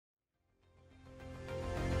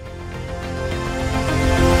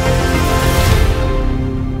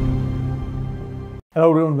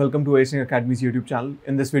Hello everyone, welcome to Acing Academy's YouTube channel.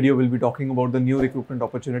 In this video, we'll be talking about the new recruitment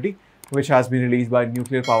opportunity which has been released by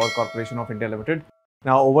Nuclear Power Corporation of India Limited.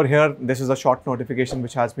 Now over here, this is a short notification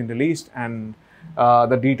which has been released, and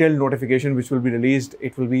the detailed notification which will be released,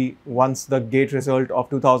 it will be once the GATE result of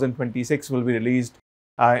 2026 will be released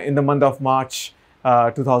in the month of March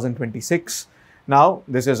 2026. Now,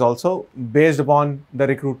 this is also based upon the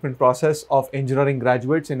recruitment process of engineering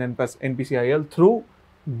graduates in NPCIL through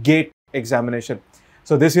GATE examination.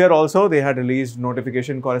 So this year also they had released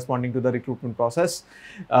notification corresponding to the recruitment process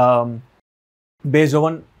based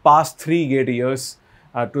on past 3 GATE years,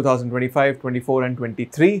 2025, 24 and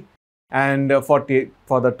 23. And for the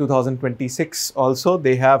 2026 also,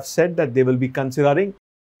 they have said that they will be considering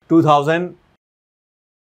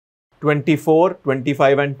 2024,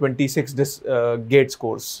 25 and 26 GATE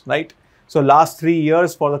scores, right? So last 3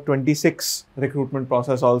 years for the 26 recruitment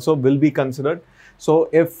process also will be considered. So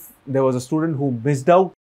if there was a student who missed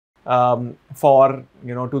out for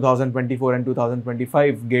 2024 and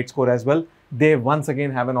 2025 GATE score as well, they once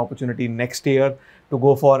again have an opportunity next year to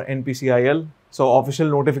go for NPCIL. So official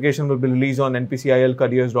notification will be released on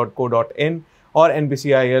npcilcareers.co.in or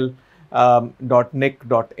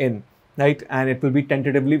npcil.nic.in, right? And it will be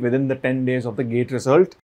tentatively within the 10 days of the GATE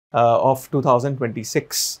result of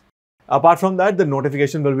 2026. Apart from that, the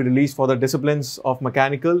notification will be released for the disciplines of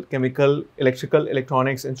mechanical, chemical, electrical,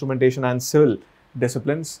 electronics, instrumentation and civil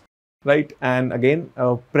disciplines, right? And again,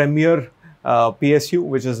 Premier PSU,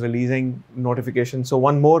 which is releasing notification. So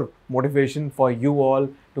one more motivation for you all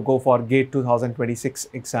to go for GATE 2026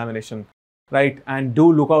 examination, right? And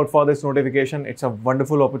do look out for this notification. It's a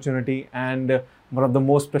wonderful opportunity and one of the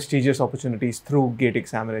most prestigious opportunities through GATE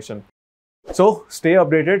examination. So stay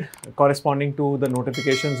updated corresponding to the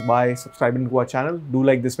notifications by subscribing to our channel. Do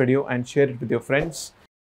like this video and share it with your friends.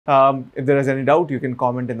 If there is any doubt, you can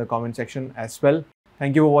comment in the comment section as well.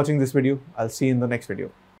 Thank you for watching this video. I'll see you in the next video.